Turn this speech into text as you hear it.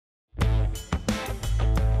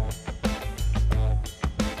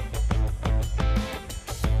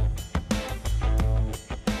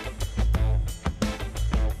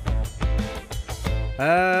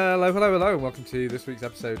Hello, and welcome to this week's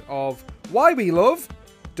episode of Why We Love ...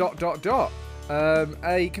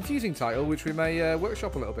 A confusing title which we may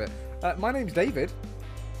workshop a little bit. My name's David.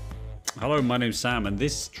 Hello, my name's Sam, and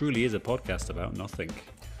this truly is a podcast about nothing.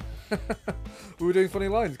 We were doing funny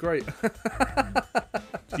lines, great.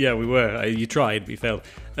 Yeah, we were. You tried, but you failed.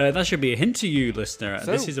 That should be a hint to you, listener.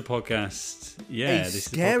 So, this is a podcast. Yeah, this is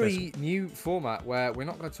scary new format where we're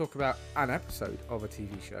not going to talk about an episode of a TV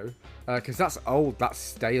show because that's old, that's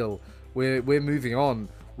stale. We're moving on.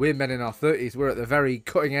 We're men in our 30s. We're at the very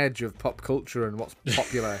cutting edge of pop culture and what's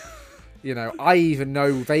popular. You know, I even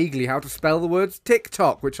know vaguely how to spell the words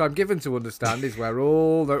TikTok, which I'm given to understand is where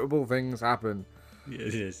all notable things happen.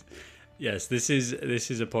 It is. Yes, this is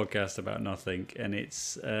a podcast about nothing, and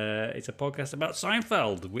it's a podcast about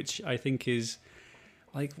Seinfeld, which I think is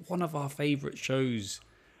like one of our favourite shows.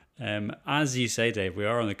 As you say, Dave, we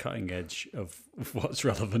are on the cutting edge of what's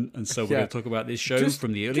relevant, and so we're going to talk about this show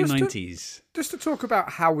from the early 90s. Just to talk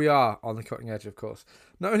about how we are on the cutting edge, of course.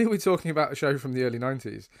 Not only are we talking about a show from the early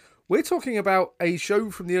 90s, we're talking about a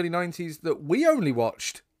show from the early 90s that we only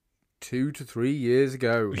watched 2 to 3 years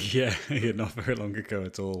ago. Yeah, not very long ago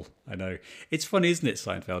at all. I know. It's fun, isn't it,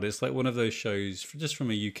 Seinfeld? It's like one of those shows, just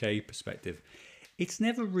from a UK perspective. It's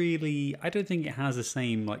never really, I don't think it has the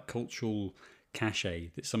same like cultural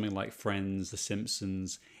cachet that something like Friends, The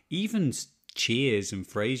Simpsons, even Cheers and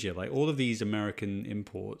Frasier, like all of these American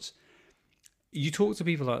imports. You talk to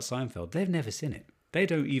people like Seinfeld, they've never seen it. They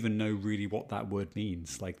don't even know really what that word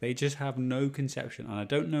means. Like they just have no conception. And I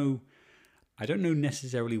don't know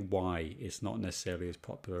necessarily why it's not necessarily as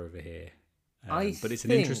popular over here. But it's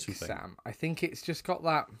an interesting thing. Sam, I think it's just got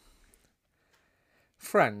that.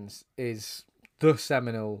 Friends is the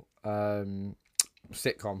seminal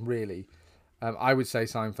sitcom, really. I would say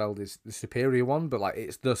Seinfeld is the superior one, but like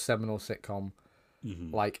it's the seminal sitcom,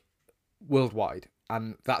 like worldwide,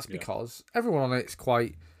 and that's because everyone on it's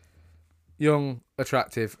quite young,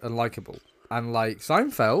 attractive, and likable. And like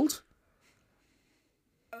Seinfeld,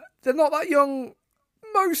 they're not that young.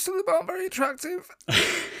 Most of them aren't very attractive,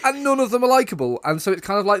 and none of them are likable. And so it's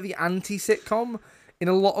kind of like the anti-sitcom in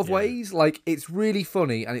a lot of ways. Like it's really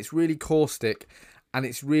funny and it's really caustic, and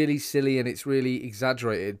it's really silly and it's really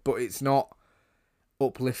exaggerated, but it's not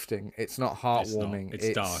uplifting. It's not heartwarming. It's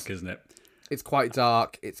dark, isn't it? It's quite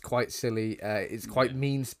dark. It's quite silly. It's quite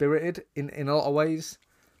mean-spirited in a lot of ways.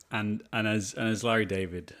 And as Larry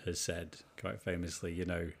David has said quite famously, you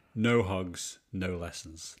know, no hugs, no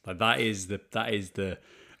lessons. Like that is the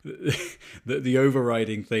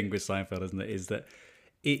overriding thing with Seinfeld, isn't it? Is that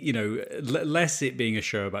it, you know, less it being a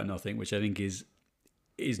show about nothing, which I think is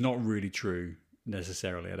not really true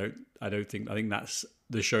necessarily. I think that's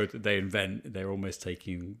the show that they invent. They're almost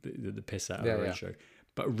taking the piss out of their show.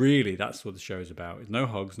 But really, that's what the show is about. It's no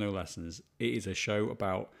hugs, no lessons. It is a show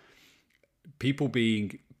about people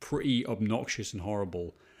being pretty obnoxious and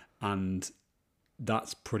horrible, and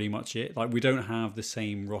that's pretty much it. Like we don't have the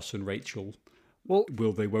same Ross and Rachel,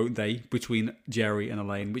 will they, won't they, between Jerry and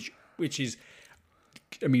Elaine, which is,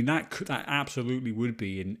 I mean, that absolutely would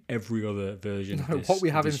be in every other version. No, of this, what we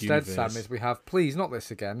have instead, universe. Sam, is we have please not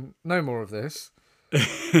this again. No more of this.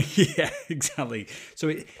 Yeah, exactly.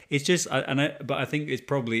 So it's just, but I think it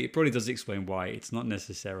probably does explain why it's not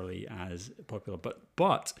necessarily as popular.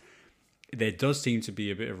 But there does seem to be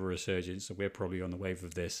a bit of a resurgence, so we're probably on the wave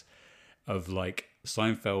of this, of like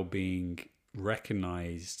Seinfeld being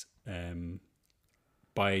recognised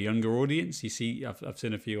by a younger audience. You see, I've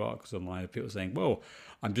seen a few articles online of people saying, "Well,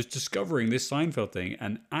 I'm just discovering this Seinfeld thing,"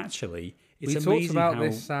 and actually, it's amazing. We talked about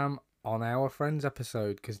this, Sam, on our Friends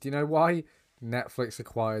episode, because do you know why? Netflix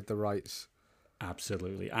acquired the rights.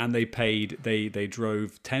 Absolutely. And they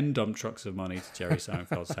drove 10 dump trucks of money to Jerry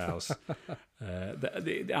Seinfeld's house.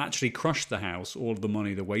 They actually crushed the house, all of the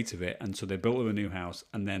money, the weight of it. And so they built him a new house,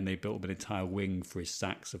 and then they built him an entire wing for his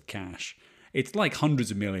sacks of cash. It's like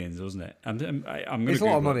hundreds of millions, wasn't it? I'm going to It's a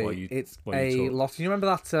lot of money. It's a lot. Do you remember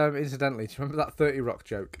that, incidentally, do you remember that 30 Rock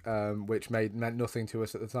joke, which meant nothing to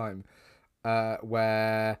us at the time,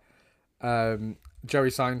 where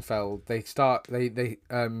Jerry Seinfeld, they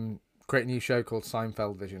create a new show called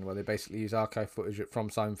Seinfeld Vision, where they basically use archive footage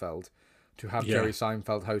from Seinfeld to have Jerry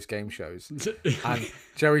Seinfeld host game shows. And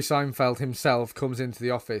Jerry Seinfeld himself comes into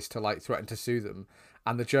the office to like threaten to sue them.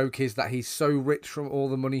 And the joke is that he's so rich from all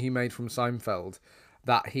the money he made from Seinfeld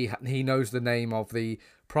that he knows the name of the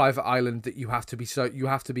private island that you have to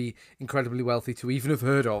be incredibly wealthy to even have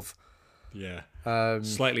heard of. Yeah.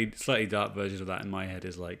 Slightly dark version of that in my head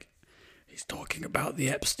is like, he's talking about the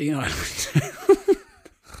Epstein Island.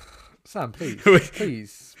 Sam, please.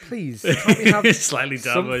 Can't we have slightly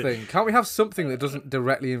something? Can't we have something that doesn't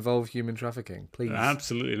directly involve human trafficking, please?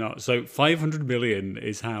 Absolutely not. So 500 million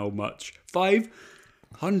is how much?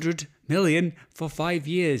 500 million for 5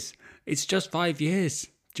 years. It's just 5 years,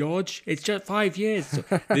 George. It's just 5 years. So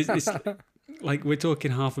it's like we're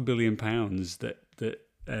talking £500 million that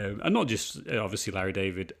and not just obviously Larry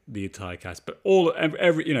David, the entire cast, but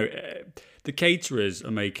every the caterers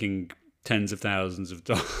are making tens of thousands of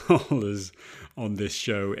dollars on this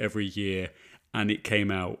show every year, and it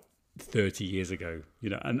came out 30 years ago.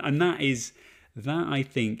 And that I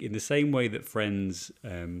think in the same way that Friends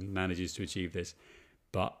manages to achieve this,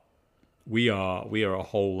 but we are a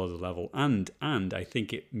whole other level, and I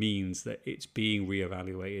think it means that it's being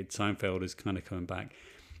reevaluated. Seinfeld is kind of coming back,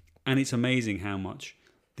 and it's amazing how much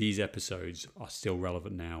these episodes are still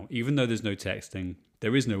relevant now, even though there's no texting,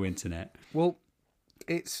 there is no internet. Well,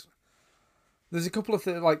 there's a couple of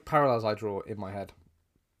parallels I draw in my head.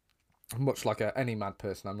 Much like any mad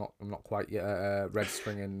person, I'm not quite yet red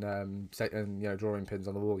string and drawing pins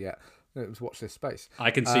on the wall yet. Let's watch this space. I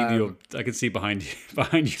can see I can see behind you.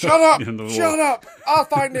 Shut up! Shut up! I'll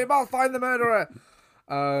find him. I'll find the murderer.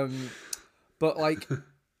 But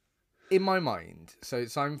in my mind, so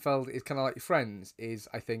Seinfeld is kind of like Friends is,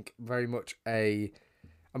 I think, very much and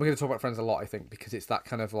we're going to talk about Friends a lot, I think, because it's that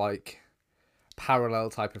kind of parallel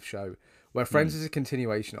type of show where Friends is a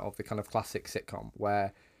continuation of the kind of classic sitcom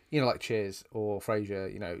where, like Cheers or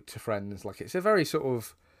Frasier, to Friends, it's a very sort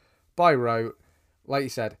of by rote, like you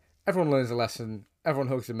said, everyone learns a lesson, everyone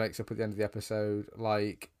hugs and makes up at the end of the episode,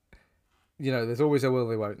 there's always a will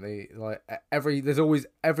they won't they,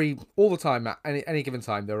 all the time at any given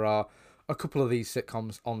time there are a couple of these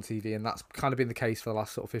sitcoms on TV, and that's kind of been the case for the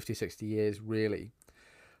last sort of 50, 60 years, really.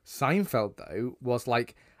 Seinfeld, though, was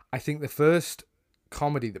I think the first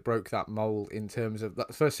comedy that broke that mold in terms of the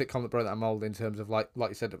first sitcom that broke that mold in terms of like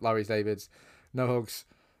you said, Larry David's no hugs,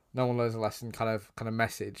 no one learns a lesson kind of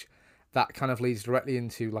message that kind of leads directly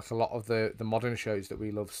into a lot of the modern shows that we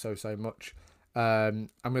love so much. I'm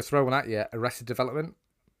going to throw one at you. Arrested Development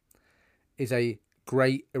is a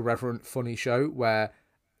great, irreverent, funny show where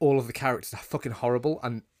all of the characters are fucking horrible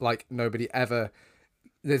and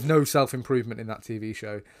there's no self-improvement in that TV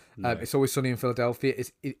show. No. It's Always Sunny in Philadelphia.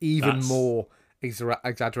 It's more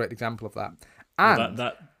exaggerated example of that. And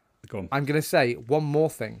go on. I'm going to say one more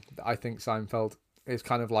thing that I think Seinfeld is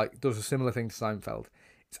kind of does a similar thing to Seinfeld.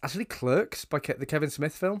 It's actually Clerks by the Kevin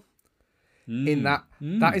Smith film. In that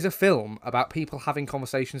is a film about people having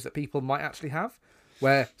conversations that people might actually have,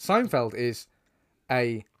 where Seinfeld is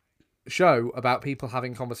a show about people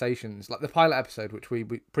having conversations, like the pilot episode, which we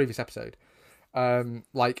previous episode, our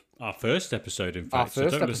first episode, in fact. So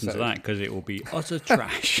don't listen to that because it will be utter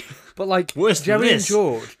trash. But worse Jerry than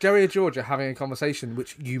and George are having a conversation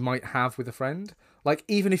which you might have with a friend.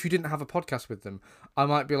 Even if you didn't have a podcast with them, I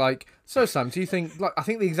might be so Sam, do you think? I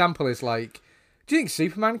think the example is do you think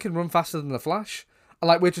Superman can run faster than the Flash?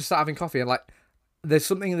 And we're just sat having coffee, and there's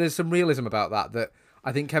some realism about that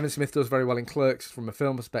I think Kevin Smith does very well in Clerks from a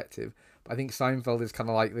film perspective. But I think Seinfeld is kind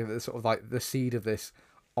of the sort of the seed of this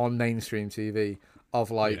on mainstream TV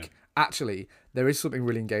of actually there is something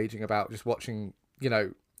really engaging about just watching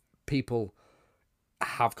people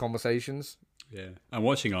have conversations. Yeah, and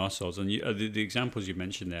watching ourselves, and the examples you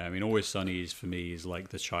mentioned there. I mean, Always Sunny is for me is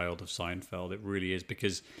the child of Seinfeld. It really is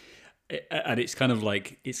because. And it's kind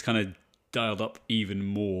of dialed up even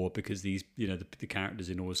more because these, the characters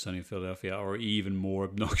in Always Sunny in Philadelphia are even more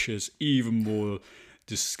obnoxious, even more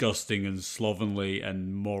disgusting and slovenly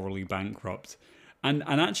and morally bankrupt. And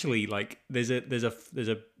actually, there's a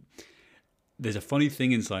funny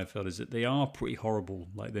thing in Seinfeld is that they are pretty horrible.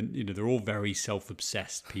 They're all very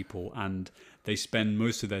self-obsessed people, and they spend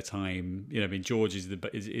most of their time. George is the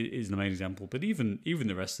main example, but even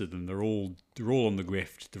the rest of them, they're all on the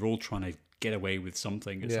grift. They're all trying to get away with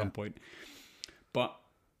something at some point. But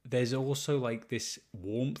there's also this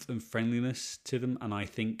warmth and friendliness to them, and I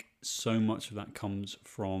think so much of that comes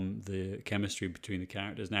from the chemistry between the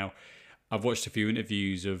characters. Now, I've watched a few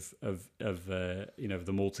interviews of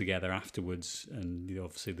them all together afterwards, and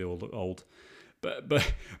obviously they all look old.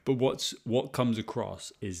 But what comes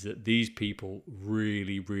across is that these people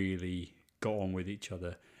really, really got on with each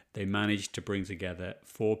other. They managed to bring together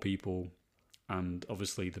 4 people, and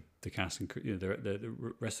obviously the cast and crew,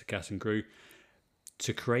 the rest of the cast and crew,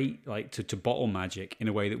 to create to bottle magic in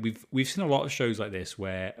a way that we've seen a lot of shows like this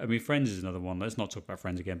where, I mean, Friends is another one. Let's not talk about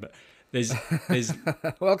Friends again, but there's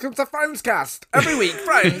welcome to Friendscast every week.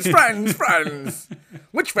 Friends.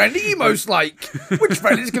 Which friend are you most like? Which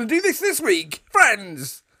friend is going to do this week?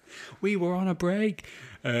 Friends. We were on a break.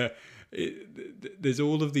 there's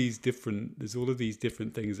all of these different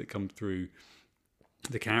things that come through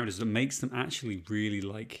the characters that makes them actually really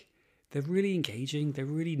like. They're really engaging. They're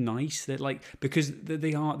really nice. They're like, because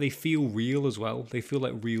they feel real as well. They feel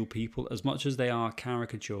like real people as much as they are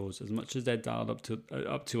caricatures, as much as they're dialed up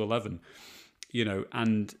to 11, you know.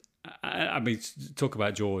 And I mean, talk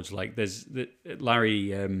about George. Like, there's Larry,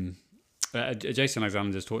 Jason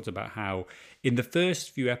Alexander just talked about how in the first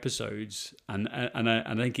few episodes, and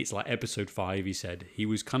I think it's like episode 5, he said he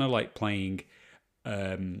was kind of like playing.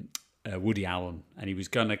 Woody Allen, and he was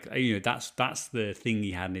gonna, you know, that's the thing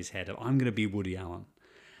he had in his head of, I'm gonna be Woody Allen.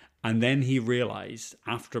 And then he realized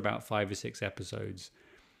after about 5 or 6 episodes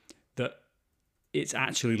that it's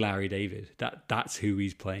actually Larry David. That's who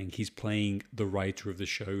he's playing. He's playing the writer of the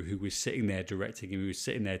show who was sitting there directing him, who was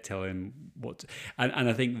sitting there telling him what to, and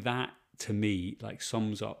I think that to me like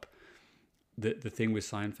sums up the thing with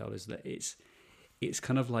Seinfeld is that it's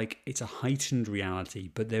kind of like it's a heightened reality,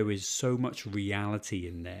 but there is so much reality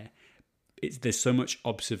in there. There's so much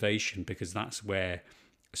observation, because that's where,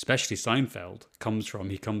 especially Seinfeld, comes from.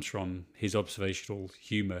 He comes from his observational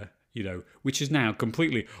humor, you know, which is now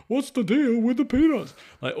completely, what's the deal with the peanuts?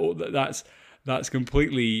 Like, all that's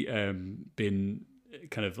completely been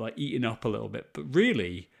kind of like eaten up a little bit. But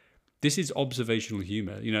really, this is observational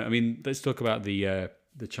humor. You know, I mean, let's talk about the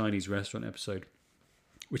Chinese restaurant episode,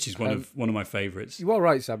 which is one of my favorites. You are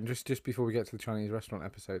right, Sam. Just before we get to the Chinese restaurant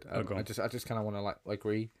episode, go on. I just kind of want to like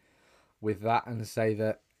agree with that and say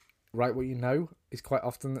that write what you know is quite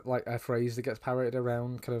often like a phrase that gets parroted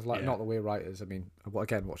around, kind of like, not that we're writers. I mean,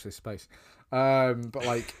 again, watch this space. But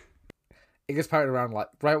like it gets parroted around like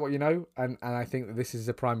write what you know, and I think that this is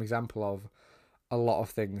a prime example of a lot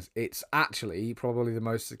of things. It's actually probably the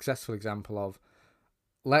most successful example of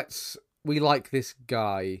we like this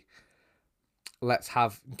guy. Let's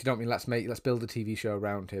have, you know what I mean? Let's build a TV show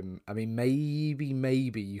around him. I mean,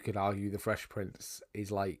 maybe you could argue The Fresh Prince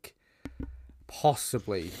is like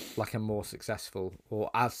possibly like a more successful or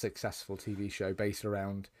as successful TV show based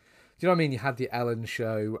around. Do you know what I mean? You had the Ellen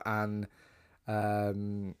Show and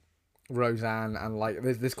Roseanne, and like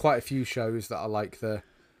there's quite a few shows that are like the,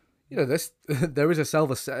 you know, there is a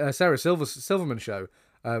Sarah Silverman show.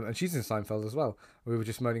 And she's in Seinfeld as well. We were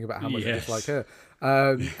just moaning about how much we dislike her.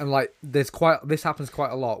 And like, this happens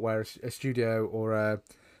quite a lot, where a studio or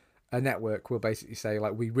a network will basically say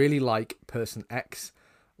like, we really like person X,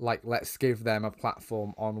 like let's give them a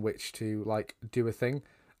platform on which to like do a thing.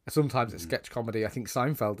 Sometimes it's sketch comedy. I think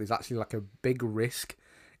Seinfeld is actually like a big risk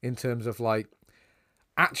in terms of like,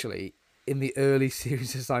 actually in the early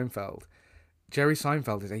series of Seinfeld, Jerry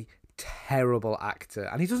Seinfeld is a terrible actor,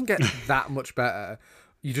 and he doesn't get that much better.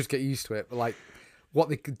 You just get used to it. But like, what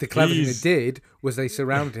the clever thing they did was they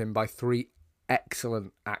surrounded him by 3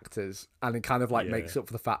 excellent actors, and it kind of like makes up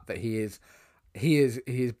for the fact that he is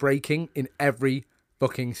breaking in every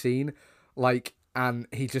fucking scene, like, and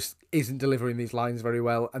he just isn't delivering these lines very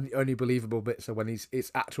well. And the only believable bits are when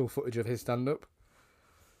it's actual footage of his stand up.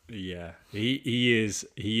 Yeah, he is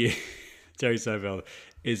Jerry Seinfeld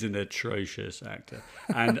is an atrocious actor,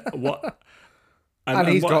 and what. And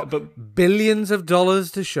he's got billions of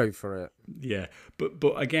dollars to show for it. Yeah,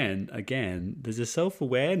 but again, there's a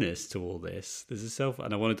self-awareness to all this.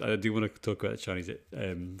 And I do want to talk about the Chinese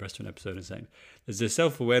restaurant episode in a second. There's a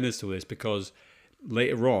self-awareness to all this, because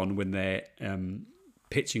later on, when they're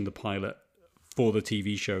pitching the pilot for the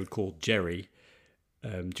TV show called Jerry,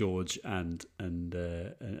 George and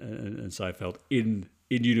Seinfeld in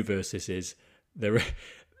universe, this is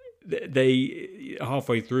they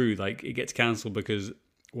halfway through, like, it gets cancelled because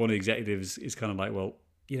one of the executives is kind of like, well,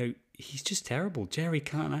 you know, he's just terrible. Jerry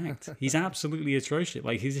can't act. He's absolutely atrocious.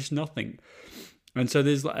 Like, he's just nothing. And so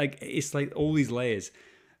there's like, it's like all these layers.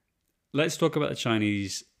 Let's talk about the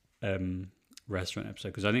Chinese restaurant episode,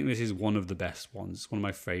 because I think this is one of the best ones, one of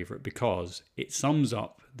my favorite, because it sums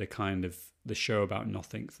up the kind of the show about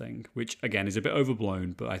nothing thing, which again is a bit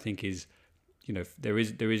overblown, but I think is, you know, there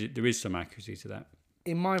is some accuracy to that.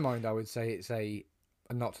 In my mind, I would say it's and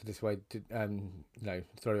not to dissuade,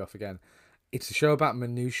 throw you off again. It's a show about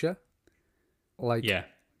minutia. Like, yeah.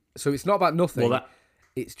 So it's not about nothing. Well,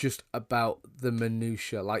 it's just about the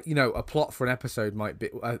minutia. Like, you know, a plot for an episode might be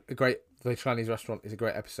the Chinese restaurant is a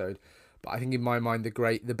great episode, but I think in my mind,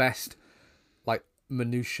 the best, like,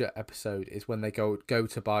 minutia episode is when they go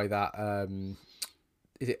to buy that.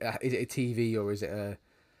 Is it a TV or is it a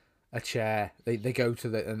chair? They go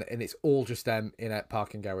to and it's all just them in a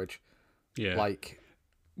parking garage. Yeah. Like,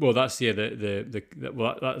 well, that's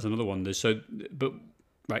that's another one. But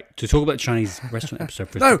right, to talk about the Chinese restaurant episode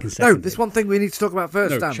for a second. No, there's one thing we need to talk about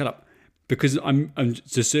first. No, shut up. Because I'm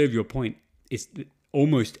to serve your point.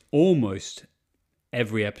 almost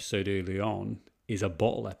every episode early on is a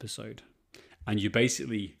bottle episode, and you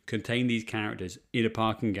basically contain these characters in a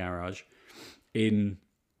parking garage, in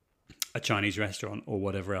a Chinese restaurant or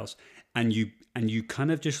whatever else, and you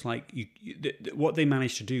kind of just like what they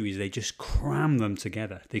manage to do is they just cram them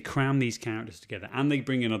together. They cram these characters together, and they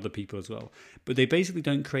bring in other people as well. But they basically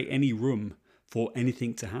don't create any room for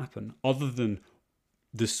anything to happen other than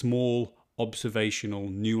the small observational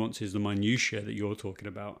nuances, the minutiae that you're talking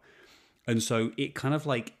about. And so it kind of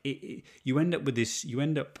like you end up with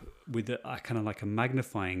a kind of like a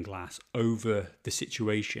magnifying glass over the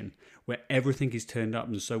situation where everything is turned up.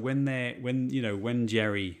 And so when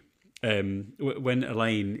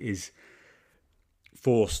Elaine is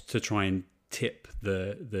forced to try and tip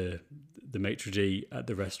the maitre d' at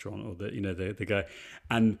the restaurant, or the guy,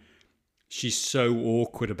 and she's so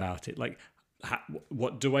awkward about it, like,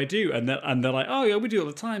 what do I do? And they're like, oh yeah, we do it all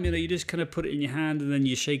the time. You just kind of put it in your hand, and then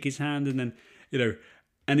you shake his hand, and then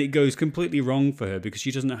and it goes completely wrong for her because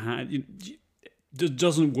she doesn't know how. It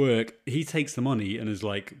doesn't work. He takes the money and is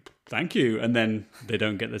like, thank you, and then they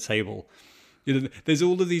don't get the table. There's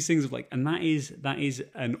all of these things of like, and that is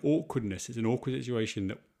an awkwardness. It's an awkward situation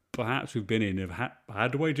that perhaps we've been in of how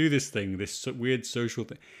do I do this thing, this weird social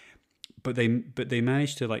thing. But they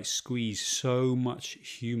managed to like squeeze so much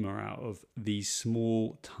humor out of these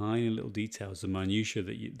small, tiny little details, the minutiae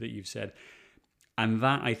that you've said, and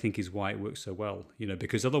that I think is why it works so well.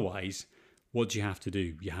 Because otherwise, what do you have to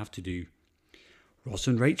do? You have to do Ross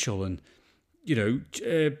and Rachel, and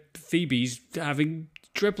Phoebe's having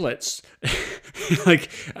triplets,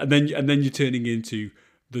 like, and then you're turning into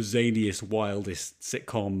the zaniest, wildest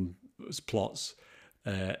sitcom plots.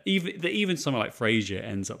 Even someone like Frasier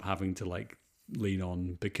ends up having to like lean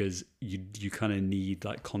on because you kind of need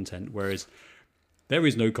like content, whereas there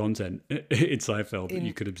is no content in Seinfeld that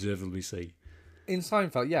you could observably see. In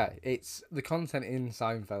Seinfeld, yeah, it's the content in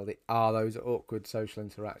Seinfeld. It are those awkward social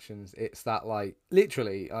interactions. It's that, like,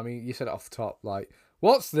 literally. I mean, you said it off the top, like,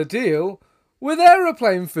 what's the deal with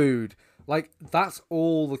aeroplane food? Like, that's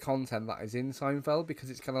all the content that is in Seinfeld, because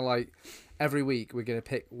it's kind of like every week we're going to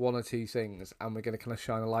pick one or two things and we're going to kind of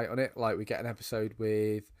shine a light on it. Like, we get an episode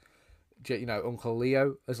with, Uncle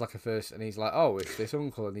Leo as like a first, and he's like, oh, it's this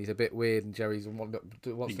uncle, and he's a bit weird, and Jerry's wants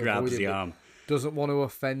to grabs avoid the him, arm, doesn't want to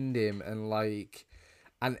offend him, and like,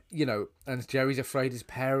 and Jerry's afraid his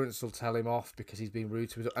parents will tell him off because he's been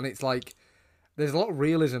rude to his, and it's like, there's a lot of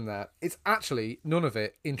realism there. It's actually none of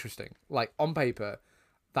it interesting. Like, on paper,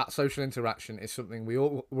 that social interaction is something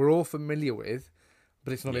we're all familiar with,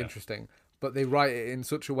 but it's not interesting. But they write it in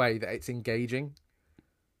such a way that it's engaging.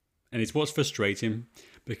 And it's what's frustrating,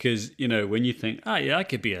 because when you think, I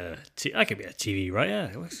could be a TV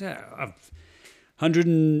writer. What's that? I've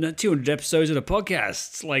 200 episodes of a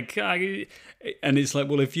podcast. Like, and it's like,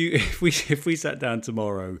 well, if we sat down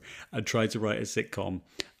tomorrow and tried to write a sitcom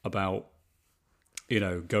about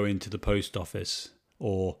going to the post office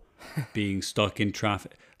or being stuck in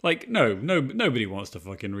traffic. Like, nobody wants to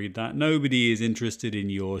fucking read that. Nobody is interested in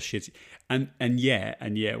your shit. And yet,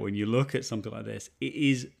 when you look at something like this, it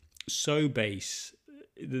is so base.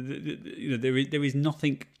 There is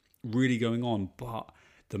nothing really going on. But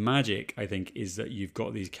the magic, I think, is that you've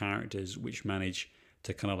got these characters which manage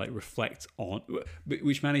to kind of like reflect on,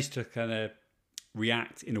 which manage to kind of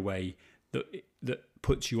react in a way that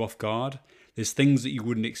puts you off guard. There's things that you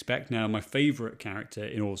wouldn't expect. Now, my favourite character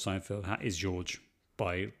in all Seinfeld is George,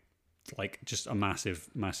 by like just a massive,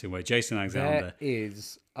 massive way. Jason Alexander. There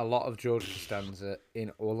is a lot of George Costanza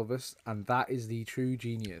in all of us, and that is the true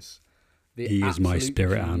genius. He is my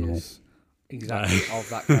spirit animal. Exactly, of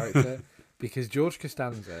that character. Because George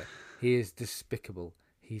Costanza, he is despicable.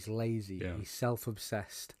 He's lazy. Yeah. He's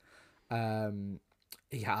self-obsessed.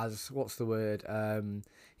 He has, what's the word?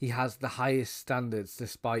 He has the highest standards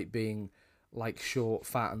despite being like short,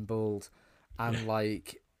 fat and bald, and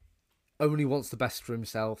like only wants the best for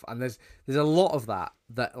himself. And there's a lot of that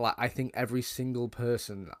like I think every single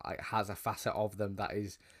person like has a facet of them that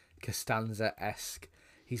is Costanza-esque.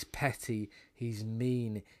 He's petty, he's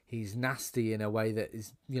mean, he's nasty in a way that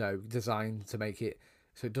is, designed to make it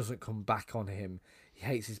so it doesn't come back on him. He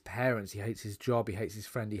hates his parents, he hates his job, he hates his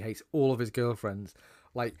friend, he hates all of his girlfriends.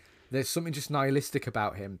 Like, there's something just nihilistic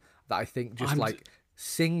about him that I think just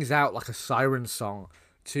sings out like a siren song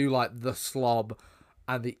to like the slob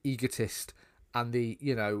and the egotist and the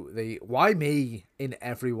why me in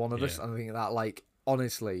every one of us. And I think that, like,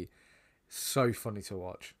 honestly, so funny to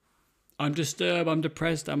watch. I'm disturbed, I'm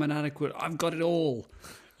depressed, I'm inadequate, I've got it all.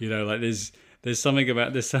 Like there's something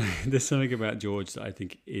about George that I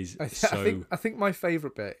think is I think my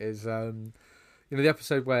favourite bit is You know the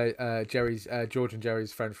episode where George and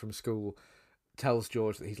Jerry's friend from school tells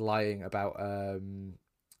George that he's lying about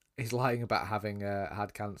having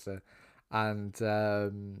had cancer, and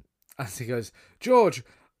as he goes, George,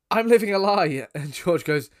 I'm living a lie, and George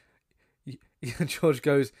goes,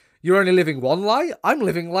 you're only living one lie? I'm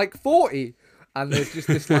living like 40. And there's just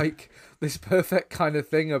this like this perfect kind of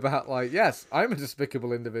thing about like, yes, I'm a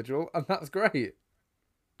despicable individual, and that's great.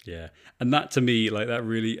 Yeah, and that to me, like that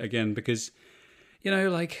really, again, because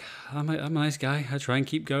like I'm a nice guy. I try and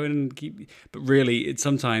keep going and but really, it's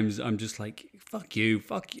sometimes I'm just like, fuck you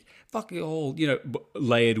all,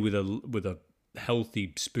 layered with a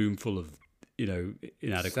healthy spoonful of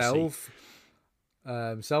inadequacy.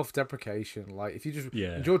 Self-deprecation. Like if you just,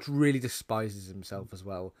 George really despises himself as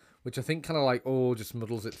well, which I think kind of like just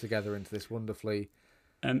muddles it together into this wonderfully.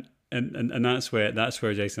 And that's where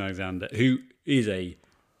Jason Alexander, who is a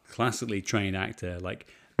classically trained actor, like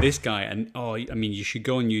this guy, and I mean, you should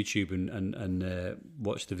go on YouTube and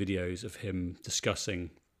watch the videos of him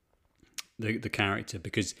discussing the character,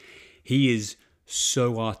 because he is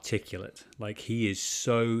so articulate. Like he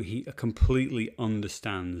completely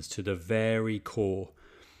understands to the very core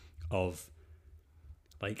of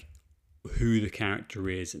like who the character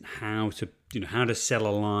is and how to sell a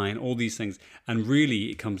line, all these things. And really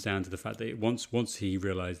it comes down to the fact that once he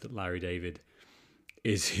realized that Larry David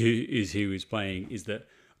is who he's playing, is that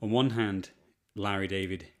on one hand Larry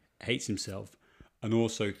David hates himself and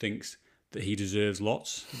also thinks that he deserves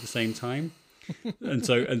lots at the same time. and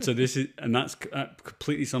so that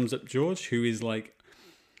completely sums up George, who is like,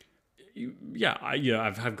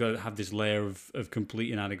 I've got to have this layer of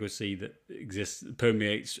complete inadequacy that exists,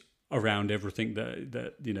 permeates around everything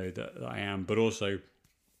that I am, but also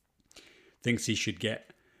thinks he should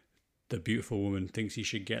get the beautiful woman, thinks he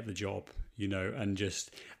should get the job,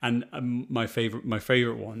 and my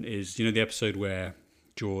favorite one is the episode where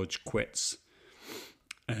George quits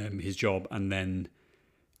his job and then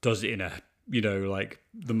does it in a like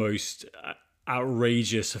the most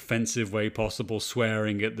outrageous, offensive way possible,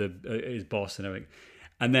 swearing at his boss and everything,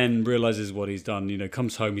 and then realizes what he's done.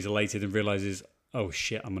 Comes home, he's elated, and realizes, oh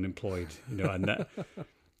shit, I'm unemployed. And that,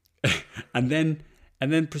 and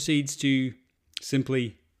then proceeds to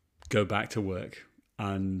simply go back to work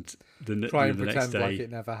and try and the pretend next day, like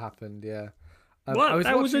it never happened. Yeah, what?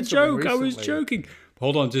 That was a joke. I was joking.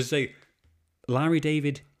 Hold on, just say, Larry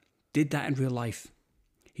David did that in real life.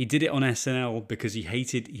 He did it on SNL because he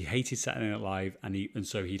hated Saturday Night Live, and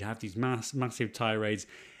so he'd have these massive tirades,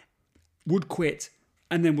 would quit,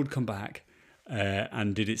 and then would come back,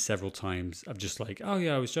 and did it several times. I'm just like, oh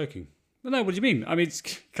yeah, I was joking. Well, no, what do you mean? I mean,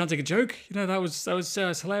 you can't take a joke. That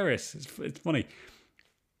was hilarious. It's funny,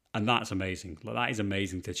 and that's amazing. Like, that is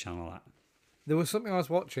amazing to channel that. There was something I was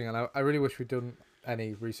watching, and I really wish we'd done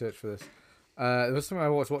any research for this. There was something I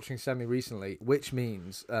was watching semi recently, which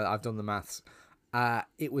means I've done the maths.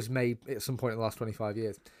 It was made at some point in the last 25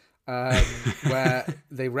 years, where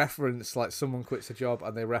they reference like someone quits a job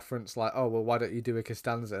and they reference like, oh well, why don't you do a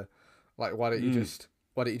Costanza? Like why don't you just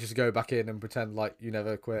go back in and pretend like you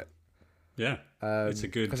never quit? Yeah, it's a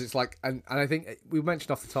good, because it's like, and I think we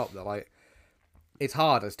mentioned off the top that like it's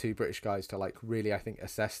hard as two British guys to like really, I think,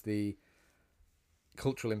 assess the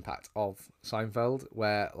cultural impact of Seinfeld,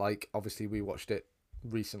 where like obviously we watched it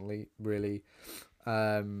recently, really.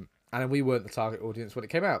 And we weren't the target audience when it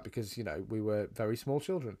came out because, we were very small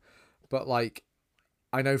children. But, like,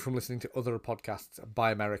 I know from listening to other podcasts by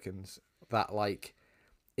Americans that, like,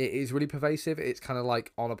 it is really pervasive. It's kind of,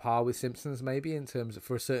 like, on a par with Simpsons, maybe, in terms of,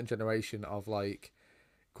 for a certain generation of, like,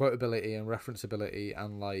 quotability and referenceability.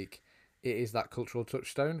 And, like, it is that cultural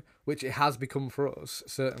touchstone, which it has become for us,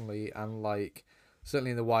 certainly. And, like,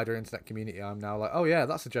 certainly in the wider internet community, I'm now like, oh, yeah,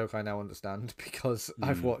 that's a joke I now understand because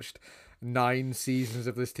I've watched 9 seasons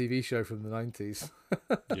of this TV show from the 90s.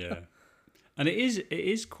 Yeah, and it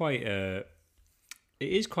is quite a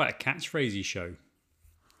catchphrasey show,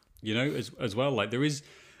 as well. Like there is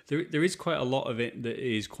quite a lot of it that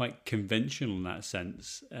is quite conventional in that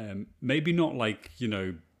sense. Maybe not like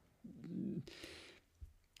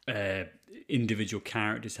individual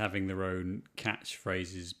characters having their own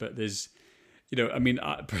catchphrases, but there's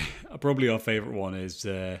probably our favorite one is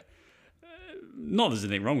not there's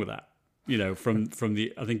anything wrong with that. From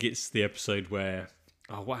the, I think it's the episode where,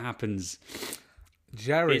 what happens?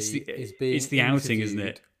 Jerry it's the outing, isn't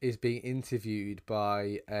it? Is being interviewed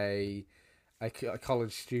by a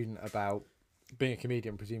college student about being a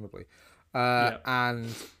comedian, presumably. And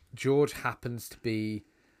George happens to be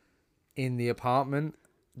in the apartment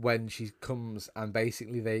when she comes, and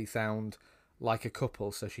basically they sound like a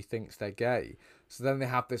couple, so she thinks they're gay. So then they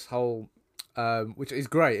have this whole, which is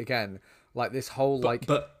great again, like this whole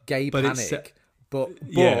gay but panic, but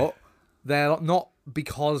they're not,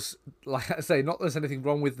 because, like I say, not that there's anything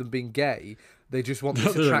wrong with them being gay. They just want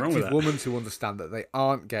this attractive woman to understand that they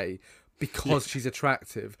aren't gay because she's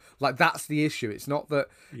attractive. Like, that's the issue. It's not that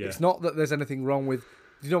there's anything wrong with,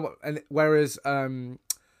 you know what? And whereas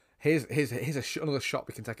here's another shot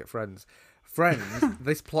we can take at Friends.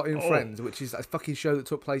 This plot in Friends, which is a fucking show that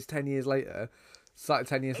took place 10 years later. Started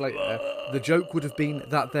 10 years later. The joke would have been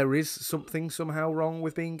that there is something somehow wrong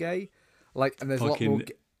with being gay, like, and there's a lot more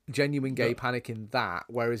genuine gay panic in that.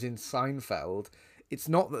 Whereas in Seinfeld, it's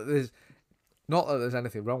not that there's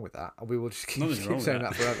anything wrong with that, and we will just keep saying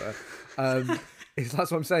that forever.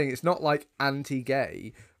 That's what I'm saying. It's not like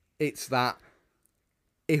anti-gay. It's that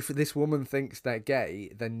if this woman thinks they're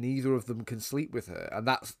gay, then neither of them can sleep with her, and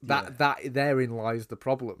that therein lies the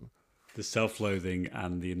problem. The self-loathing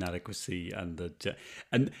and the inadequacy and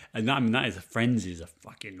that is Friends is a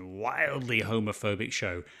fucking wildly homophobic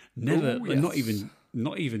show. Not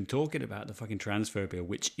even talking about the fucking transphobia,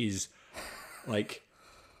 which is like,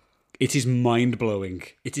 it is mind blowing.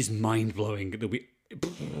 It is mind blowing that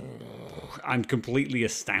I'm completely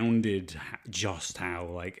astounded just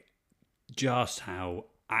how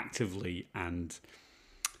actively and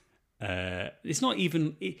it's not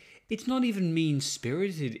even mean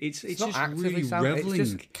spirited. It's just really reveling.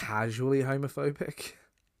 It's just casually homophobic.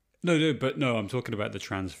 No, I'm talking about the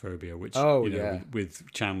transphobia, which with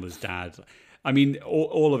Chandler's dad. I mean,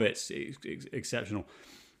 all of it's exceptional,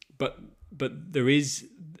 but there is,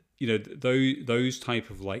 those type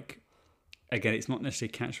of, like, again, it's not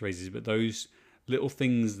necessarily catchphrases, but those little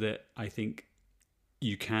things that I think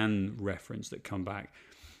you can reference that come back,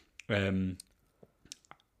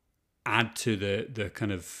 add to the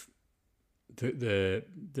kind of the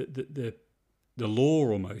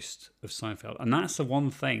lore almost of Seinfeld. And that's the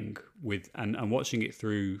one thing with, and I'm watching it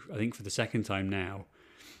through, I think for the second time now,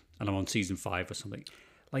 and I'm on season 5 or something.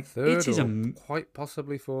 Like, third, quite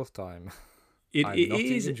possibly fourth time. I'm not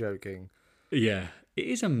even joking. Yeah, it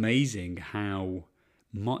is amazing how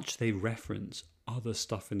much they reference other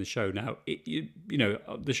stuff in the show. Now,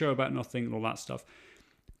 the show about nothing and all that stuff,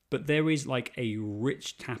 but there is like a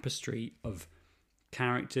rich tapestry of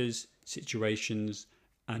characters, situations,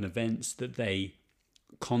 and events that they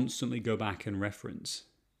constantly go back and reference.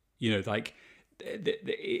 Like,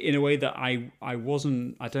 in a way that I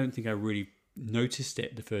don't think I really noticed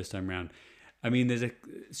it the first time round. I mean, there's a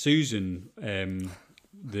Susan,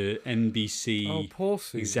 the NBC poor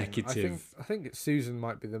Susan. Executive. I think Susan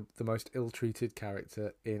might be the most ill-treated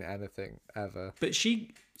character in anything ever. But so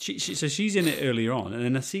she's in it earlier on, and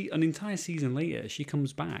then an entire season later, she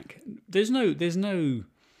comes back. There's no like.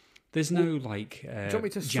 Do you want me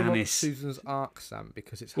to sum up Susan's arc, Sam?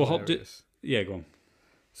 Because it's hilarious. Yeah, go on.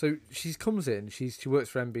 So she comes in. She works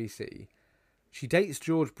for NBC. She dates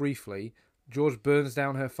George briefly. George burns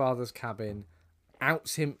down her father's cabin,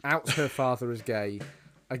 outs her father as gay.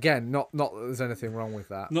 Again, not that there's anything wrong with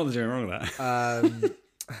that. Not that there's anything wrong with that.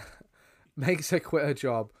 Makes her quit her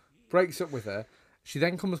job, breaks up with her. She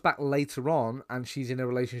then comes back later on, and she's in a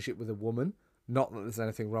relationship with a woman. Not that there's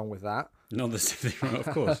anything wrong with that. Not that there's anything wrong, of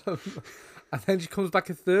course. And then she comes back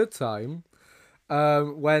a third time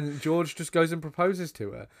when George just goes and proposes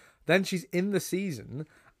to her. Then she's in the season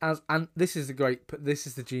and this is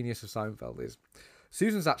the genius of Seinfeld, is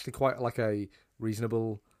Susan's actually quite like a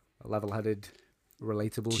reasonable, level-headed,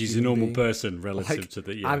 relatable. She's a normal person relative to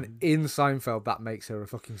the. Yeah. And in Seinfeld, that makes her a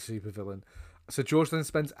fucking supervillain. So George then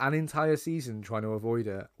spends an entire season trying to avoid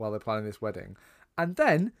her while they're planning this wedding, and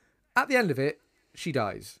then at the end of it, she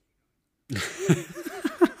dies.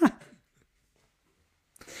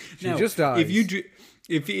 She just dies.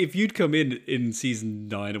 If you'd come in season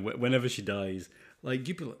 9 or whenever she dies, like,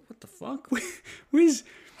 you'd be like, what the fuck? Where's,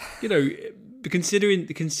 considering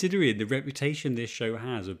the reputation this show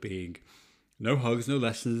has of being no hugs, no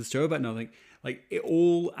lessons, show about nothing, like, it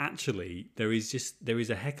all actually, there is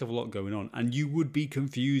a heck of a lot going on, and you would be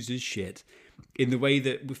confused as shit. In the way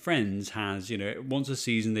that with Friends has, once a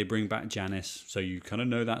season they bring back Janice, so you kind of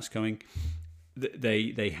know that's coming.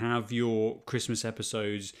 They have your Christmas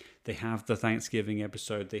episodes, they have the Thanksgiving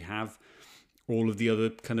episode, they have all of the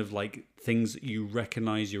other kind of like things that you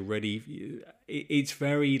recognize. You're ready. It's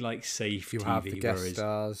very like safe. You TV, have the guest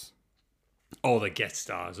stars. Oh, the guest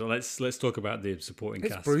stars. Well, let's talk about the supporting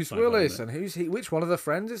cast. It's Bruce Willis, and who's he? Which one of the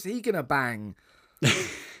friends is he gonna bang?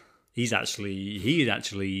 He is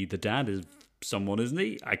actually the dad of someone, isn't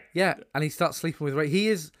he? Yeah, and he starts sleeping with Ray. He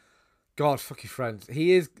is, God, fuck your friends.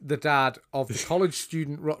 He is the dad of the college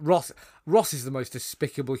student Ross. Ross is the most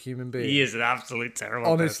despicable human being. He is an absolute terrible.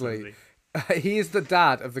 Honestly, person, he is the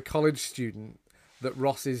dad of the college student that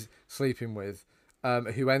Ross is sleeping with,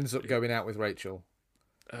 who ends up going out with Rachel.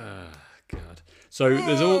 God. So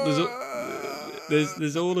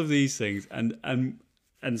there's all of these things, and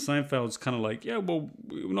Seinfeld's kind of like, yeah, well,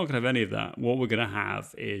 we're not gonna have any of that. What we're gonna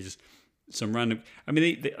have is some random. I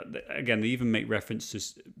mean, they even make reference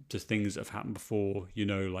to things that have happened before. You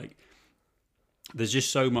know, like there's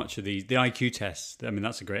just so much of the IQ tests. I mean,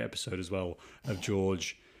 that's a great episode as well of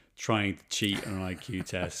George trying to cheat on an IQ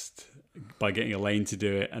test by getting Elaine to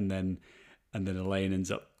do it, and then Elaine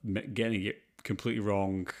ends up getting it completely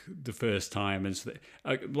wrong the first time, and so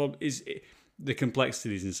the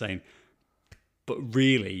complexity is insane. But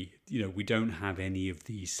really, you know, we don't have any of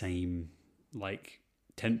these same like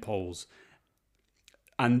tent poles,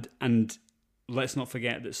 and let's not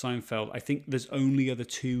forget that Seinfeld. I think there's only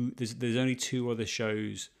two other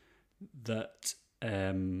shows that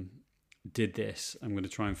did this. I'm going to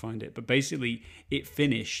try and find it, but basically, it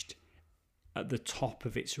finished at the top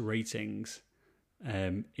of its ratings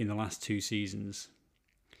in the last 2 seasons,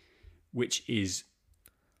 which is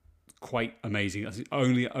quite amazing. That's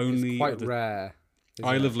only it's quite rare.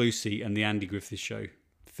 I Love Lucy and the Andy Griffith Show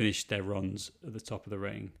finished their runs at the top of the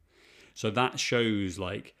rating. So that shows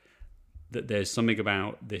like that there's something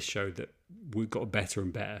about this show that we've got better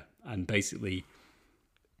and better, and basically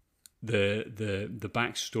the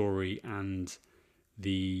backstory and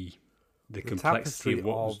the complexity of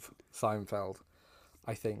what Seinfeld,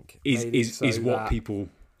 I think, is what people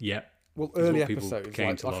early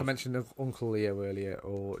episodes like I mentioned of Uncle Leo earlier,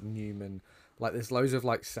 or Newman. Like there's loads of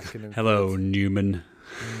like second and Newman.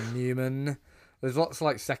 There's lots of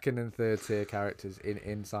like second and third tier characters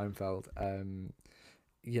in Seinfeld.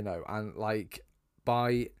 You know, and like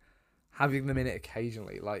by having them in it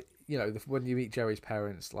occasionally, like, you know, when you meet Jerry's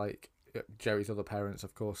parents, like Jerry's other parents,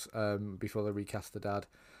 of course, before they recast the dad,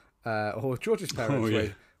 or George's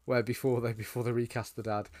parents, where before they recast the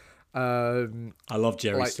dad. I love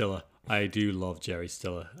Jerry Stiller. I do love Jerry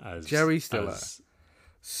Stiller as Jerry Stiller.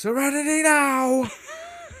 Serenity now.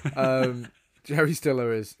 Jerry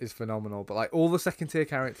Stiller is phenomenal, but like all the second tier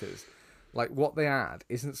characters, like what they add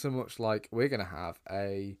isn't so much like we're gonna have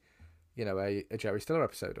a Jerry Stiller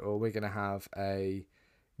episode, or we're gonna have a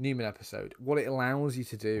Newman episode. What it allows you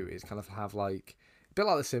to do is kind of have like a bit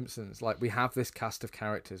like The Simpsons. Like we have this cast of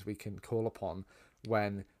characters we can call upon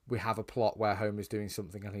when we have a plot where Homer's doing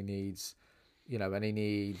something and he needs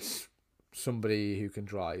somebody who can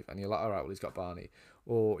drive, and you're like, all right, well, he's got Barney.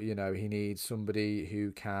 Or, you know, he needs somebody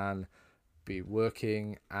who can be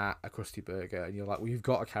working at a Krusty Burger, and you're like, well, you've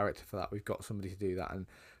got a character for that. We've got somebody to do that. And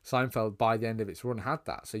Seinfeld, by the end of its run, had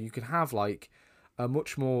that. So you could have like a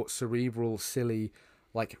much more cerebral, silly,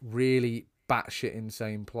 like really batshit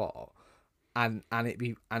insane plot, and it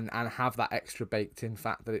be and have that extra baked in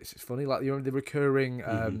fact that it's funny. Like, you know, the recurring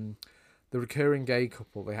gay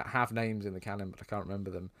couple. They have names in the canon, but I can't remember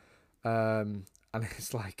them. And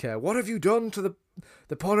it's like, what have you done to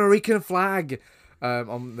the Puerto Rican flag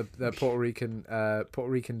on the Puerto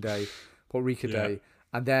Rican Day,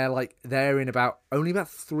 and they're in only about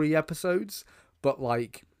 3 episodes, but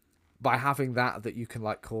like by having that you can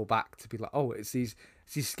like call back to be like, oh, it's these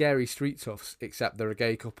scary street toughs, except they're a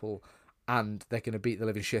gay couple and they're gonna beat the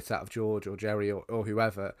living shit out of George or Jerry or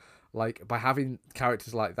whoever. Like by having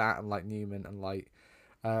characters like that and like Newman and like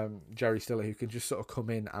Jerry Stiller, who can just sort of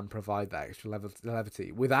come in and provide that extra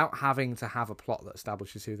levity without having to have a plot that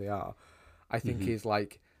establishes who they are, I think is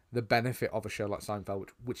like the benefit of a show like Seinfeld,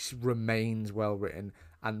 which remains well written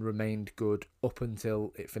and remained good up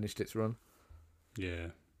until it finished its run.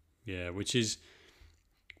 Yeah, which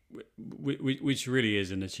really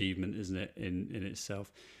is an achievement, isn't it, in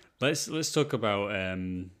itself. Let's talk about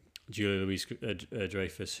Julia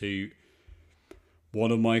Louis-Dreyfus, who,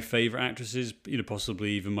 one of my favorite actresses, you know,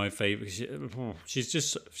 possibly even my favorite. She's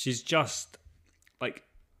just like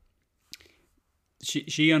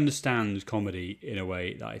she understands comedy in a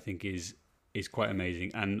way that I think is quite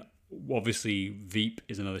amazing. And obviously, Veep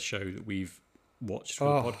is another show that we've watched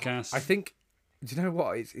for the podcast. I think, do you know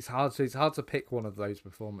what? It's hard to pick one of those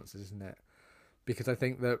performances, isn't it? Because I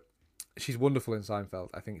think that she's wonderful in Seinfeld.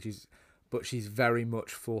 I think she's very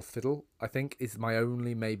much fourth fiddle. I think is my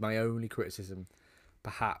only criticism,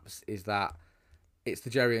 perhaps, is that it's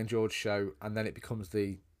the Jerry and George show, and then it becomes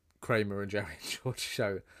the Kramer and Jerry and George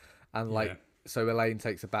show, and like so Elaine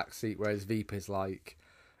takes a back seat, whereas Veep is like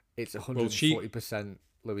it's 140%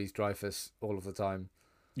 Louise Dreyfus all of the time.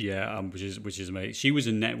 Yeah, which is amazing. She was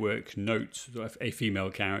a network note. A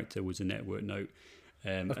female character was a network note.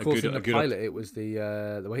 Of course, in the pilot, it was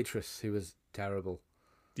the waitress who was terrible.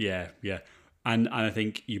 Yeah, and I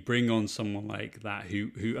think you bring on someone like that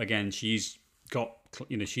who again, she's got,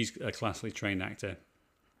 she's a classically trained actor.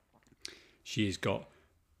 She's got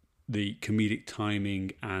the comedic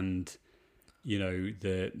timing and,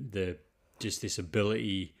 the just this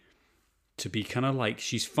ability to be kind of like,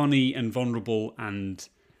 she's funny and vulnerable and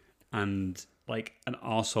like an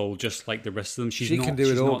arsehole just like the rest of them. She can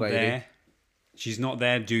do it all, baby. There. She's not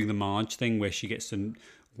there doing the Marge thing where she gets to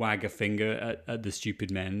wag a finger at the stupid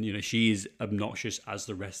men. She is obnoxious as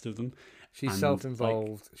the rest of them. She's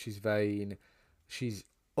self-involved. She's vain. She's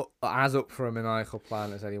as up for a maniacal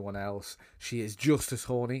plan as anyone else. She is just as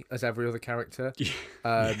horny as every other character.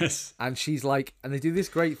 Yes. And she's like, and they do this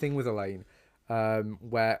great thing with Elaine,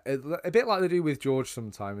 where a bit like they do with George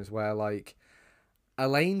sometimes, where like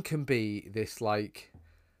Elaine can be this like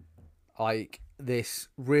this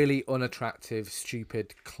really unattractive,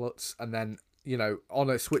 stupid klutz, and then on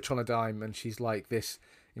a switch on a dime, and she's like this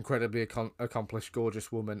incredibly accomplished,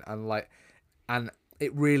 gorgeous woman, and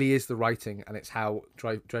it really is the writing, and it's how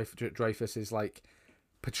Dreyfuss is like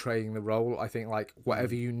portraying the role. I think like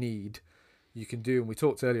whatever you need, you can do. And we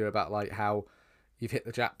talked earlier about like how you've hit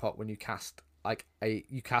the jackpot when you cast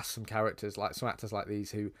some characters, like some actors like these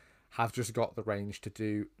who have just got the range to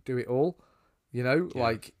do it all.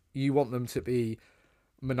 Like you want them to be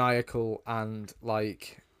maniacal and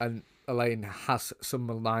Elaine has some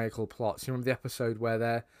maniacal plots. You remember the episode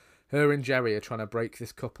where her and Jerry are trying to break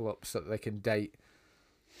this couple up so that they can date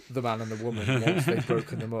the man and the woman once they've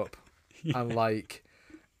broken them up. Yeah.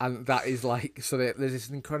 And that is like, so there's this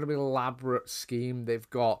incredibly elaborate scheme they've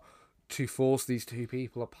got to force these two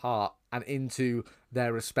people apart and into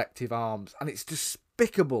their respective arms. And it's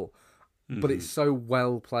despicable, but it's so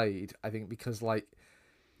well played, I think, because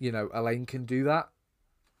Elaine can do that.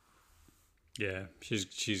 Yeah,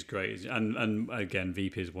 she's great, and again,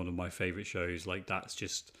 Veep is one of my favorite shows. Like that's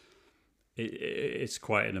just it's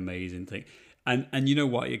quite an amazing thing, and you know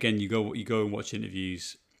what? Again, you go and watch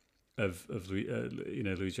interviews of Louis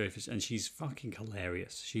Dreyfuss, and she's fucking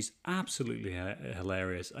hilarious. She's absolutely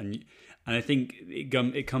hilarious, and I think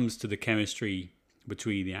it comes to the chemistry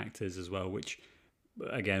between the actors as well, which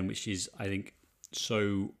is I think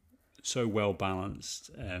so well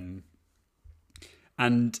balanced, and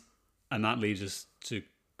that leads us to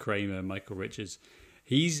Kramer, Michael Richards.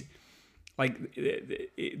 He's like,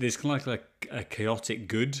 there's kind of like a chaotic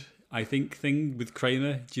good, I think, thing with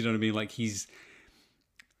Kramer. Do you know what I mean? Like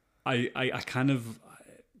I kind of,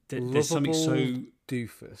 there's something so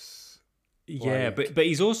doofus. Yeah, but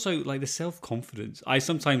he's also like the self-confidence. I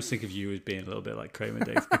sometimes think of you as being a little bit like Kramer,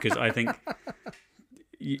 Dave, because I think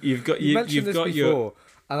you've got before.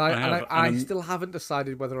 And I still haven't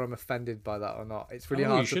decided whether I'm offended by that or not. It's really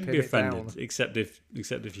hard to pin it down. You shouldn't be offended, except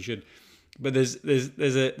if you should. But there's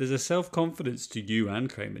a self confidence to you and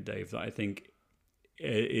Kramer, Dave, that I think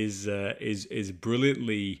is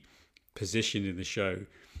brilliantly positioned in the show.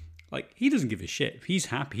 Like he doesn't give a shit. He's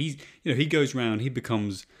happy. He goes around. He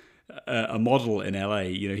becomes a model in LA.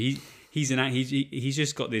 He's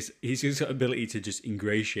just got this. He's just got ability to just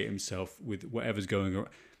ingratiate himself with whatever's going on.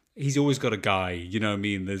 He's always got a guy, you know what I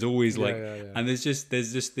mean? There's always and there's just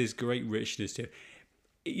this great richness to it.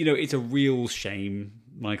 It's a real shame,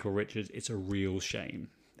 Michael Richards. It's a real shame,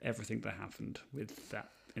 everything that happened with that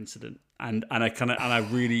incident. And I've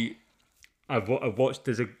watched.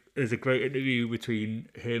 There's a great interview between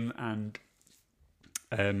him and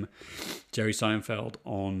Jerry Seinfeld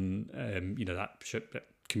on that show,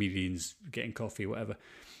 Comedians Getting Coffee or whatever,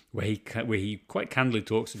 where he quite candidly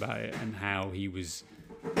talks about it and how he was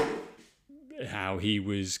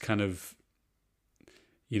kind of,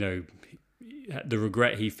 the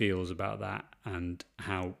regret he feels about that, and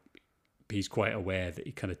how he's quite aware that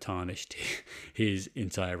he kind of tarnished his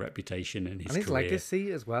entire reputation and his career.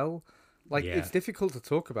 Legacy as well. It's difficult to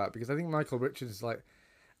talk about because I think Michael Richards is like,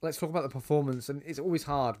 let's talk about the performance, and it's always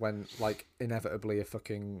hard when inevitably a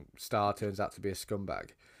fucking star turns out to be a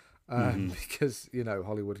scumbag. Because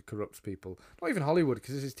Hollywood corrupts people. Not even Hollywood,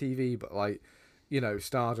 because this is TV, but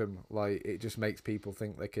stardom, it just makes people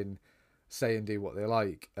think they can say and do what they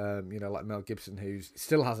like. Like Mel Gibson, who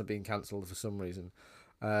still hasn't been cancelled for some reason.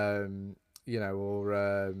 Or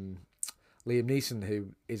Liam Neeson, who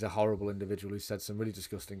is a horrible individual who said some really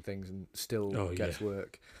disgusting things and still gets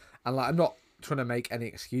work. And I'm not trying to make any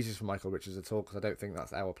excuses for Michael Richards at all, because I don't think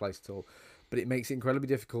that's our place at all. But it makes it incredibly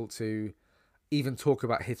difficult to even talk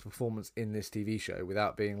about his performance in this TV show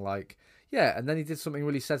without being like, yeah, and then he said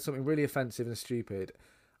something really offensive and stupid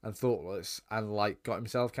and thoughtless and got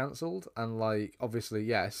himself cancelled. And obviously,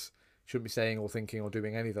 yes, shouldn't be saying or thinking or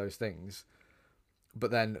doing any of those things.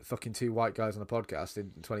 But then fucking two white guys on a podcast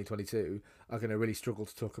in 2022 are going to really struggle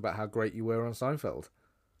to talk about how great you were on Seinfeld.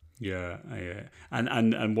 Yeah,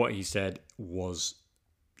 and what he said was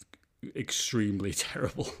extremely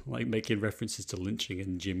terrible, like making references to lynching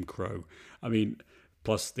and Jim Crow. I mean,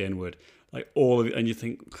 plus the N word, like all of it, and you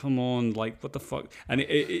think, come on, like what the fuck? And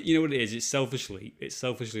you know what it is? It's selfishly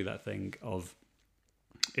that thing of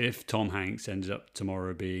if Tom Hanks ended up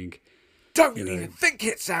tomorrow being, don't you even think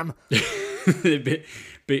it, Sam?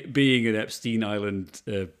 being an Epstein Island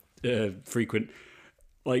frequent,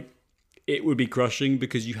 like. It would be crushing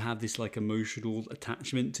because you have this like emotional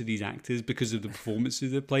attachment to these actors because of the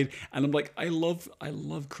performances they've played, and I'm like, I love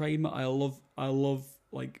Kramer, I love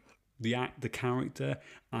like the character,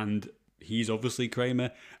 and he's obviously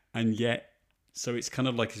Kramer, and yet so it's kind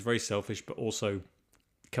of like it's very selfish, but also,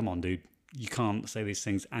 come on, dude, you can't say these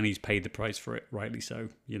things, and he's paid the price for it, rightly so,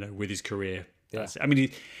 with his career. Yeah. I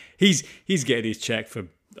mean, he's getting his check for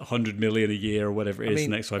 100 million a year or whatever it is the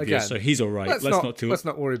next 5 years, so he's all right. Let's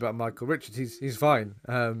not worry about Michael Richards. He's fine.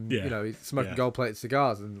 He's smoking gold-plated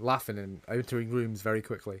cigars and laughing and entering rooms very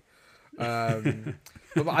quickly. But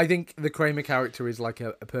I think the Kramer character is like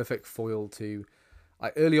a perfect foil to,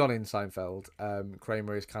 like, early on in Seinfeld.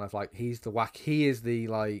 Kramer is kind of like he is the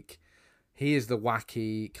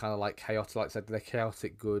wacky kind of like chaotic, like I said, the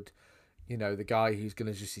chaotic good. The guy who's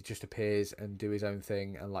gonna just appears and do his own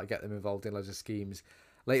thing and like get them involved in loads of schemes.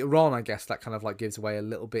 Later on, I guess that kind of like gives away a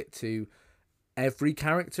little bit to every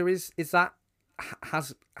character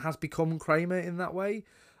has become Kramer in that way.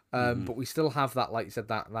 But we still have that, like you said,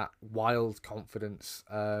 that wild confidence.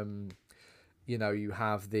 You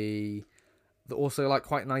have the also like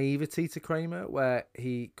quite naivety to Kramer, where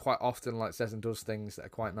he quite often like says and does things that are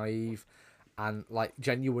quite naive and like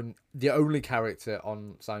genuine. The only character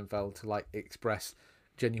on Seinfeld to like express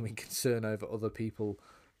genuine concern over other people.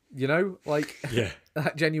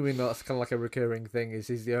 That genuine, that's kind of like a recurring thing, is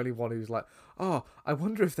he's the only one who's like, oh, I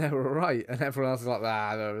wonder if they're all right, and everyone else is like,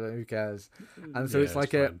 no, who cares? And so it's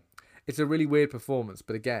like it's a really weird performance,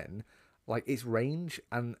 but again, like it's range,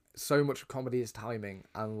 and so much of comedy is timing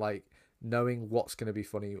and like knowing what's going to be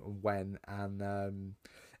funny and when,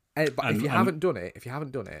 but if you haven't done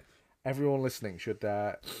it, everyone listening should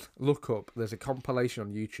look up. There's a compilation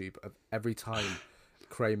on YouTube of every time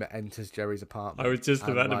Kramer enters Jerry's apartment. I was just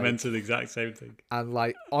about to mention the exact same thing. And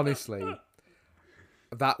like, honestly,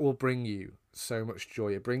 that will bring you so much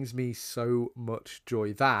joy. It brings me so much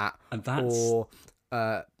joy. Or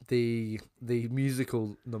the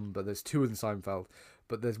musical number. There's two in Seinfeld,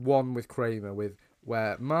 but there's one with Kramer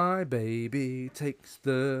where my baby takes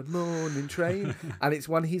the morning train, and it's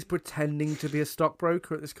when he's pretending to be a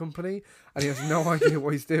stockbroker at this company, and he has no idea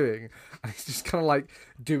what he's doing, and he's just kind of like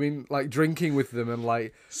drinking with them and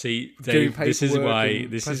like. See, Dave, this is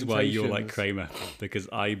why you're like Kramer, because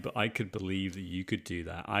I could believe that you could do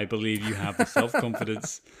that. I believe you have the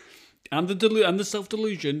self-confidence and the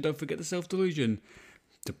self-delusion. Don't forget the self-delusion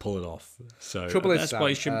to pull it off. So trouble that's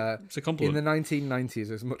why it's a compliment. In the 1990s,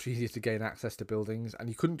 it was much easier to gain access to buildings, and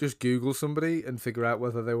you couldn't just Google somebody and figure out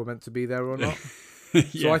whether they were meant to be there or not.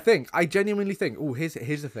 So I genuinely think,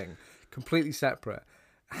 here's the thing, completely separate.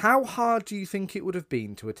 How hard do you think it would have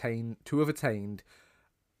been to have attained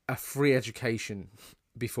a free education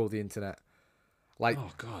before the internet? Like,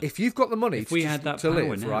 oh God. If you've got the money to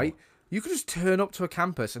live, right, you could just turn up to a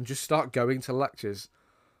campus and just start going to lectures.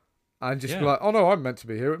 And just be like, oh no, I'm meant to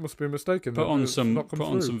be here. It must be a mistake. And put on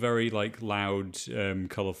some very like loud,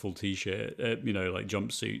 colourful t-shirt, like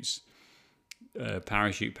jumpsuits,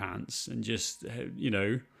 parachute pants, and just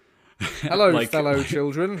hello, fellow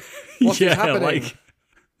children. What's happening?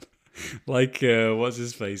 Like what's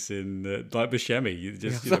his face in like Buscemi? You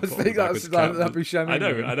just that Buscemi. I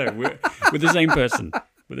know. We're the same person.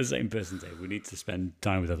 We're the same person, Dave. We need to spend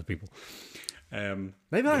time with other people.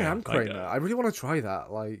 Maybe I am Kramer. I really want to try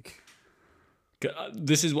that. Like.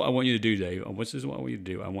 This is what I want you to do, Dave. This is what I want you to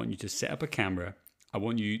do. I want you to set up a camera. I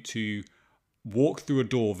want you to walk through a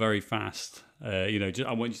door very fast. I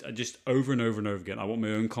want you just over and over and over again. I want my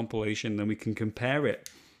own compilation. Then we can compare it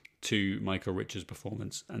to Michael Richards'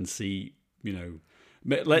 performance and see.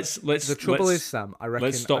 Let's. The trouble is, Sam. I reckon.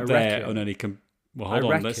 Let's stop there on any. Well,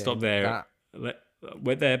 hold on. Let's stop there.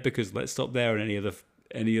 We're there because let's stop there on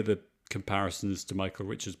any other comparisons to Michael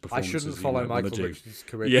Richards' performance. I shouldn't follow Michael Richards'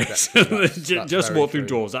 career. Yes, just walk through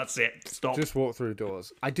doors. That's it. Stop. Just walk through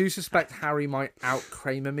doors. I do suspect Harry might out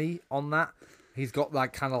Kramer me on that. He's got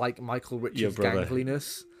that kind of like Michael Richards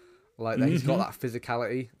gangliness, like that. He's got that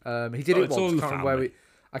physicality. He did it once.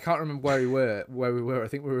 I can't remember where we were. I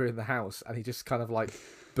think we were in the house, and he just kind of like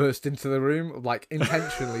burst into the room, like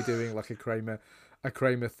intentionally doing like a Kramer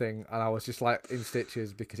thing, and I was just like in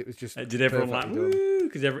stitches because it was just. Did everyone like woo?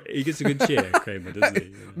 Because he gets a good cheer, Kramer, doesn't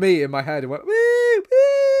he? Me in my head, and went woo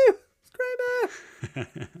woo.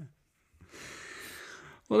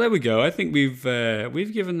 Well, there we go. I think we've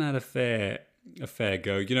given that a fair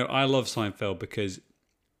go. You know, I love Seinfeld because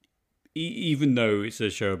even though it's a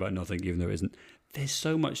show about nothing, even though it isn't, there's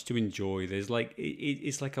so much to enjoy. There's like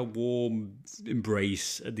it's like a warm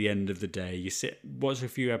embrace at the end of the day. You watch a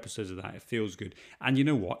few episodes of that, it feels good. And you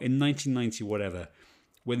know what? In 1990, whatever,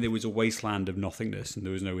 when there was a wasteland of nothingness and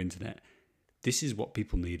there was no internet, this is what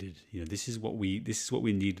people needed. You know, this is what we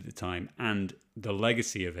needed at the time. And the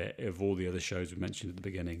legacy of it, of all the other shows we mentioned at the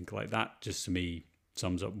beginning, like that, just to me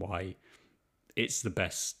sums up why it's the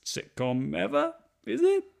best sitcom ever. Is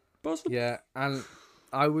it possible? Yeah, and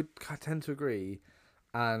I tend to agree.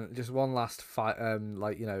 And just one last final.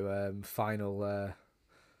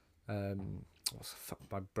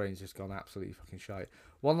 My brain's just gone absolutely fucking shite.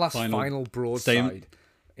 One last final broadside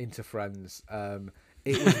into Friends.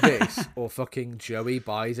 It was this or fucking Joey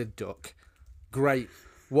buys a duck. Great.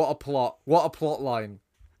 What a plot. What a plot line.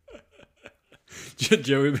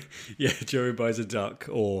 Joey buys a duck,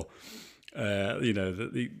 or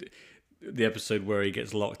the episode where he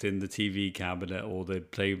gets locked in the TV cabinet, or they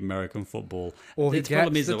play American football. Or he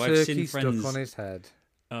gets the turkey stuck on his head.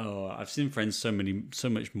 Oh, I've seen Friends so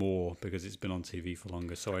much more because it's been on TV for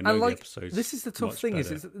longer, so I know the episodes. This is the tough thing: is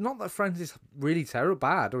it's not that Friends is really terrible,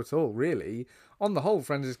 bad at all. Really, on the whole,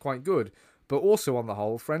 Friends is quite good, but also on the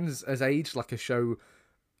whole, Friends has aged like a show,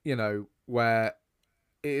 you know, where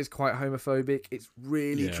it is quite homophobic. It's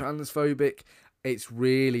really transphobic. It's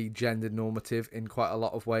really gender normative in quite a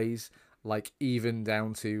lot of ways. Like even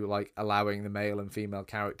down to like allowing the male and female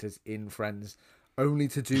characters in Friends only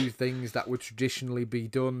to do things that would traditionally be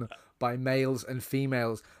done by males and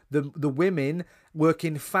females. The women work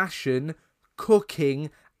in fashion,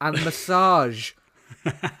 cooking, and massage.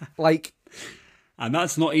 And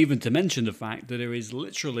that's not even to mention the fact that there is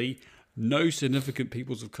literally no significant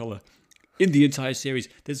peoples of colour in the entire series.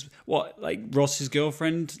 There's Ross's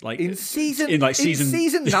girlfriend, in season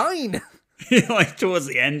 9. Like towards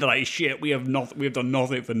the end, like shit, we have done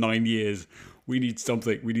nothing for 9 years. We need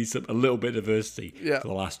something. We need a little bit of diversity for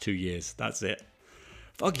the last 2 years. That's it.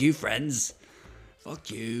 Fuck you, Friends.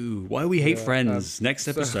 Fuck you. Why we hate Friends. Next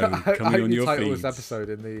episode coming on your feed. I title this episode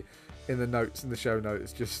in the notes, in the show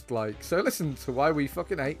notes, just like, so listen to why we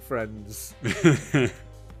fucking hate Friends.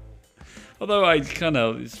 Although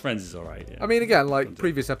Friends is alright. Yeah. I mean, again, like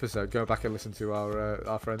previous episode, go back and listen to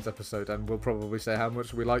our Friends episode, and we'll probably say how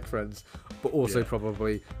much we like Friends, but also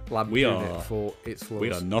probably lampoon it for its flaws.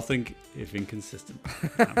 We are nothing if inconsistent.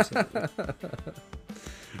 Absolutely.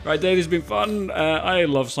 Right, Dave, it's been fun. I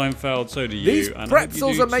love Seinfeld, so do you. These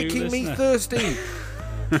pretzels are making me thirsty.